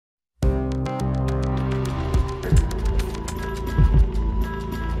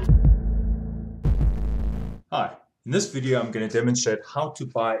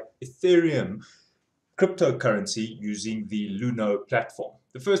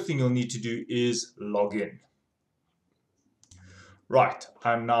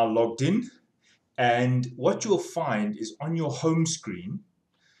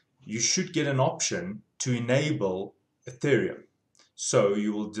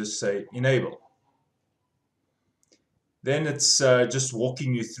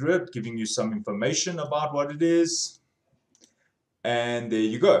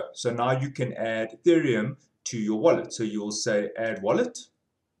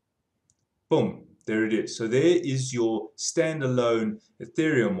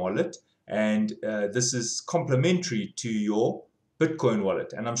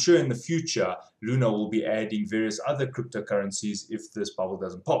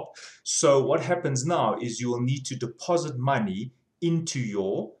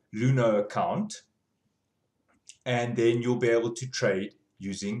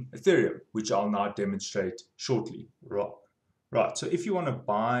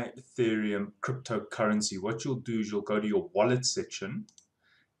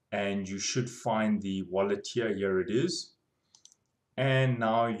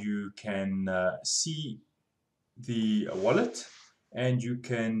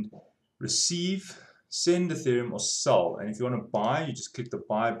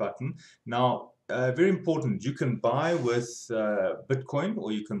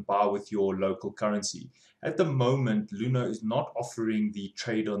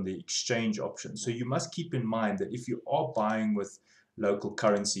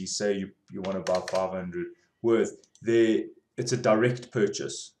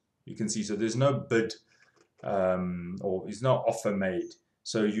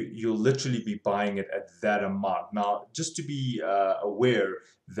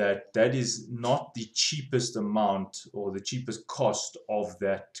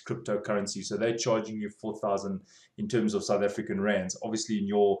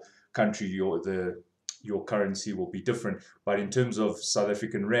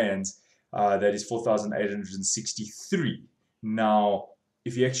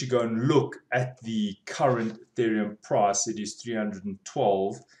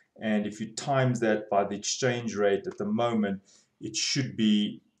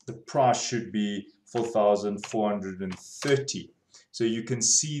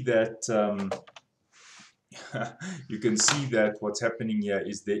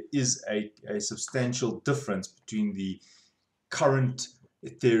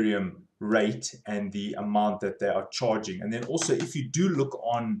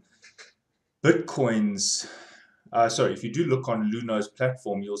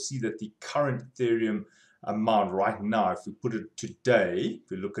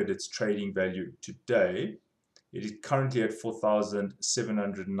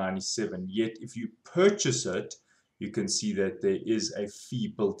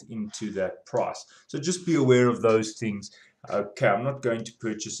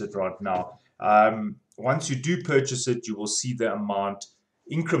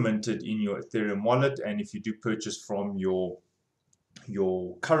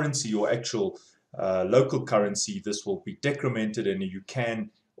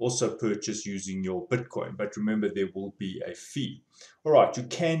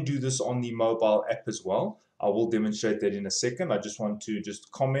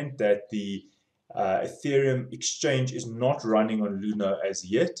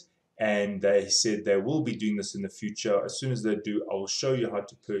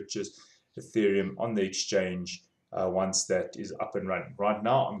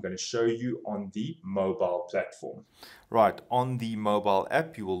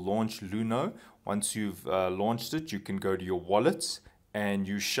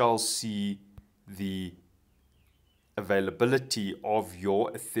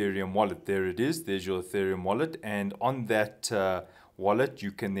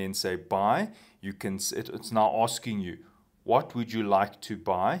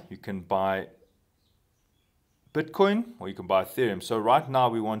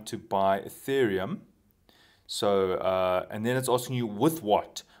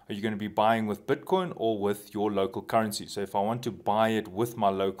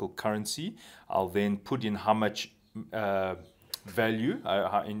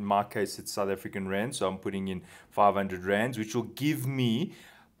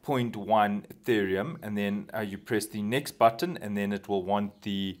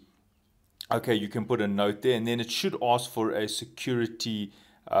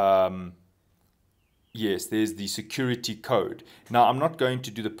Yes, there's the security code. Now, I'm not going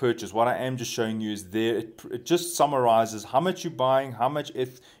to do the purchase. What I am just showing you is there, it just summarizes how much you're buying, how much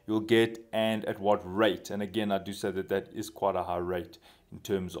ETH you'll get, and at what rate. And again, I do say that that is quite a high rate in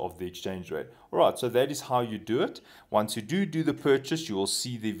terms of the exchange rate. All right, so that is how you do it. Once you do the purchase, you will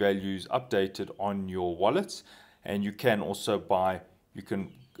see the values updated on your wallets, and you can also buy, you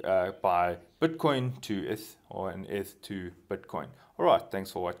can buy Bitcoin to ETH or an ETH to Bitcoin. All right,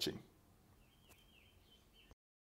 thanks for watching.